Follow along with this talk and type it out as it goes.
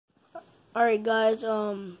Alright, guys.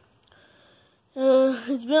 Throughout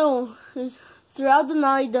the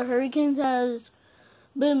night, the hurricane has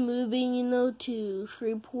been moving, to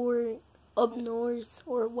Shreveport, up north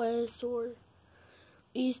or west or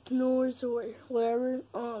east north or whatever.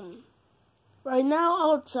 Right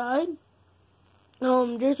now outside,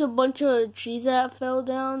 there's a bunch of trees that fell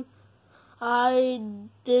down. I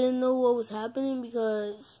didn't know what was happening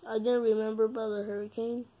because I didn't remember about the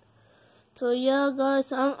hurricane. So yeah,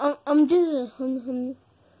 guys, I'm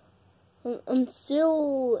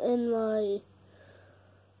still in my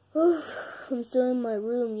I'm still in my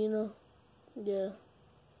room, Yeah.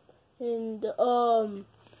 And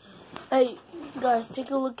hey guys, take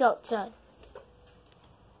a look outside.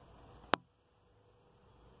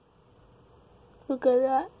 Look at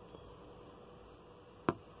that.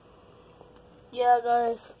 Yeah,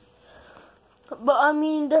 guys. But I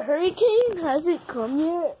mean, the hurricane hasn't come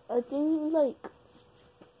yet. I think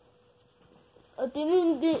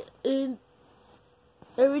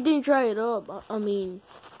everything dried up. I mean,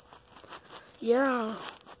 yeah.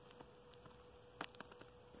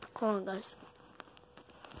 Hold on, guys.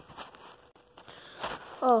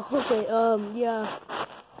 Oh, okay. Yeah.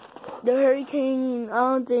 The hurricane, I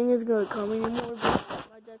don't think it's gonna come anymore. But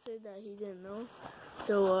my dad said that he didn't know.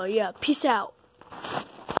 So, yeah. Peace out.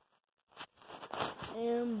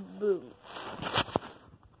 And boom.